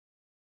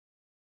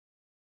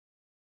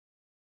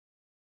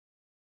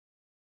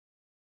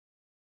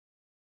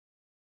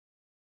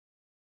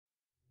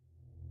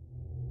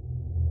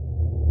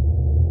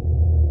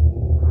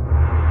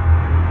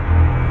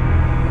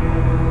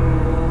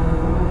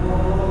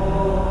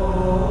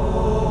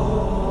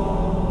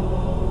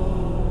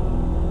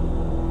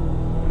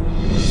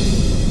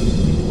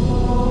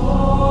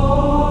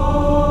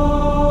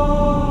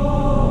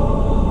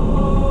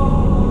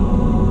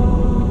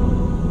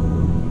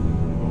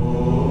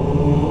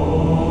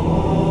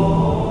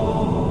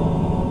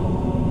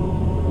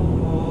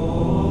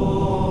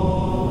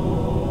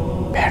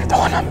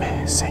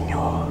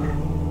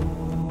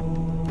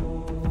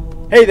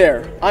Hey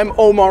there, I'm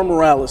Omar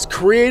Morales,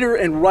 creator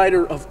and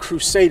writer of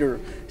CruZader,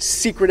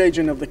 Secret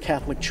Agent of the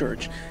Catholic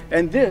Church.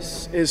 And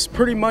this is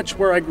pretty much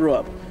where I grew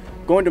up.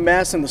 Going to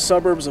Mass in the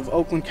suburbs of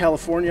Oakland,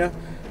 California,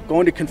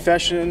 going to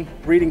confession,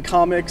 reading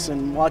comics,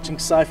 and watching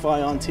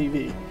sci-fi on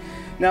TV.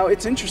 Now,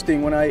 it's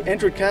interesting, when I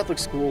entered Catholic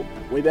school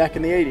way back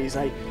in the 80s,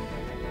 I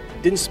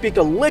didn't speak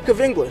a lick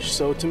of English,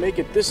 so to make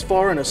it this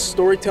far in a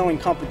storytelling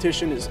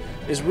competition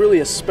is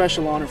really a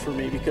special honor for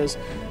me, because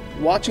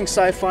watching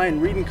sci-fi and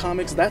reading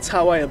comics, that's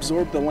how I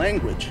absorb the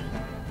language.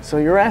 So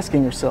you're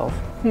asking yourself,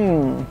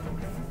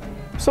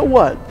 so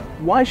what?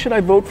 Why should I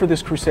vote for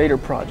this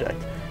CruZader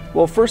project?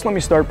 Well, first let me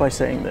start by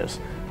saying this.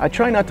 I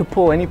try not to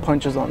pull any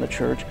punches on the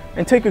church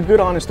and take a good,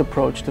 honest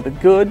approach to the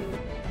good,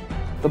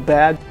 the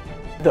bad,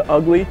 the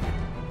ugly,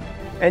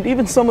 and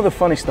even some of the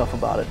funny stuff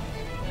about it.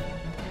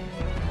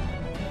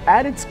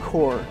 At its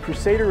core,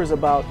 CruZader is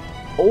about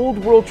old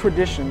world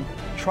tradition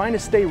trying to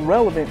stay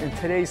relevant in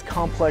today's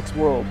complex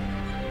world.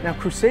 Now,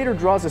 CruZader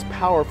draws his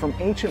power from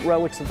ancient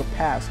relics of the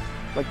past,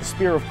 like the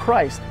Spear of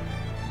Christ,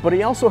 but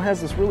he also has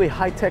this really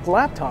high-tech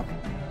laptop.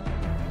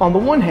 On the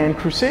one hand,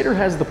 CruZader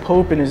has the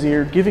Pope in his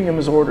ear giving him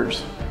his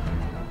orders.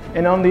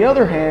 And on the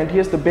other hand, he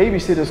has to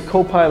babysit his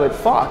co-pilot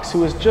Fox,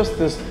 who is just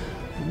this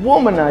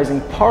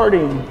womanizing,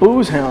 partying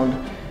booze hound.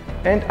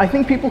 And I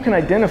think people can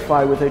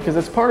identify with it because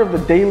it's part of the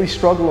daily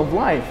struggle of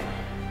life.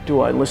 Do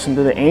I listen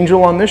to the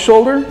angel on this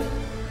shoulder?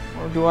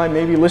 Or do I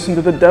maybe listen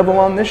to the devil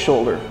on this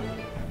shoulder?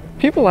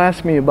 People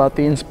ask me about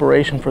the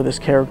inspiration for this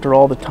character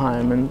all the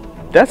time, and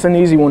that's an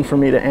easy one for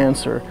me to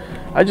answer.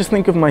 I just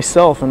think of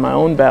myself and my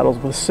own battles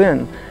with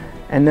sin,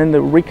 and then the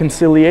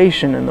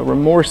reconciliation and the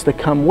remorse that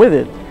come with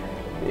it.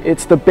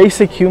 It's the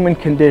basic human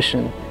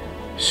condition,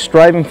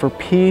 striving for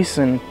peace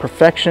and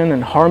perfection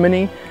and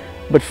harmony,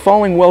 but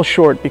falling well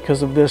short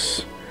because of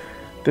this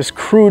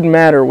crude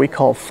matter we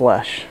call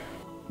flesh.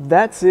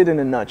 That's it in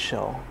a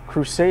nutshell.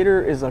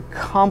 CruZader is a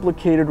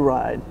complicated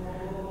ride.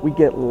 We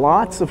get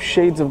lots of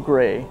shades of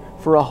gray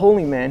for a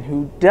holy man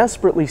who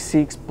desperately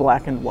seeks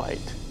black and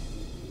white.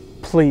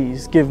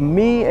 Please give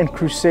me and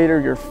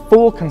CruZader your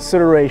full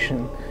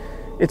consideration.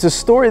 It's a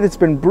story that's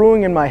been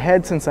brewing in my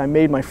head since I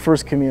made my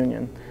first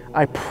communion.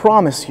 I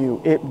promise you,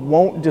 it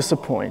won't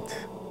disappoint.